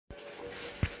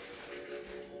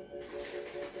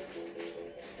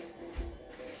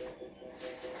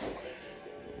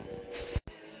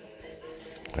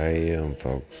Hey,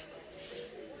 folks,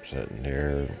 sitting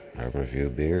here having a few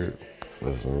beers,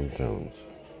 listening to tunes.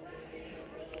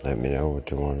 Let me know what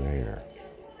you want to hear.